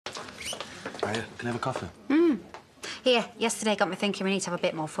Hiya. Can I have a coffee? Here, yesterday got me thinking we need to have a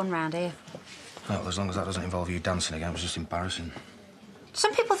bit more fun round here. Well, as long as that doesn't involve you dancing again, it was just embarrassing.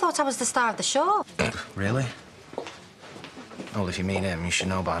 Some people thought I was the star of the show. Really? Well, if you mean him, you should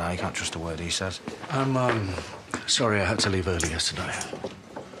know by now. You can't trust a word he says. I'm, sorry I had to leave early yesterday.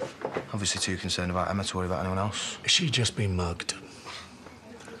 Obviously too concerned about Emma to worry about anyone else. She'd just been mugged.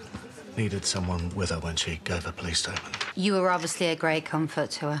 Needed someone with her when she gave her police statement. You were obviously a great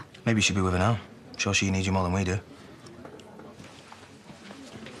comfort to her. Maybe you should be with her now. Sure she needs you more than we do.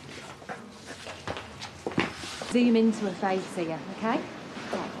 Zoom into her face here, OK?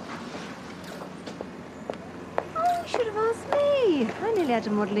 Oh, you should have asked me. I nearly had a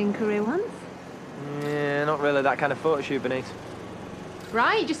modelling career once. Yeah, not really that kind of photo shoot, Benita.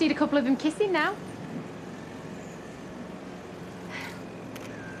 Right, you just need a couple of them kissing now.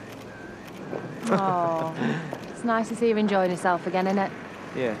 Oh, it's nice to see her enjoying herself again, isn't it?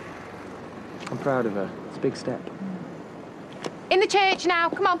 Yeah. I'm proud of her. It's a big step. In the church now,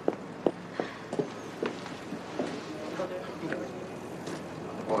 come on.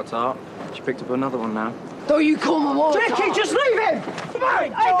 What a tart. She picked up another one now. Don't you call my water! Jackie, just leave him! Come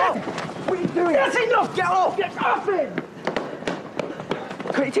on! What are you doing? That's enough! Get off! Get off him!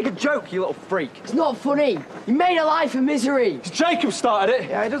 Couldn't you take a joke, you little freak? It's not funny. You made a life of misery. Jacob started it.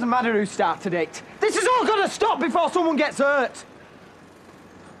 Yeah, it doesn't matter who started it. This is all gonna stop before someone gets hurt.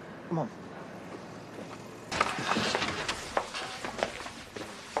 Come on.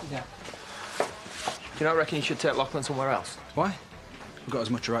 Yeah. Do you not reckon you should take Lachlan somewhere else? Why? We've got as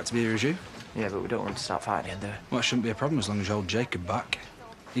much a right to be here as you. Yeah, but we don't want to start fighting again, do we? Well, it shouldn't be a problem as long as you hold Jacob back.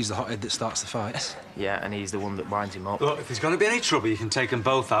 He's the hothead that starts the fights. Yeah, and he's the one that winds him up. Look, if there's going to be any trouble, you can take them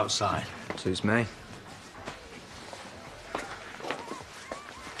both outside. Suits me.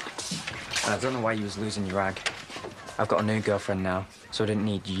 I don't know why you was losing your rag. I've got a new girlfriend now, so I didn't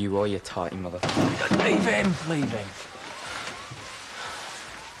need you or your tarty mother. Leave him. Leave him.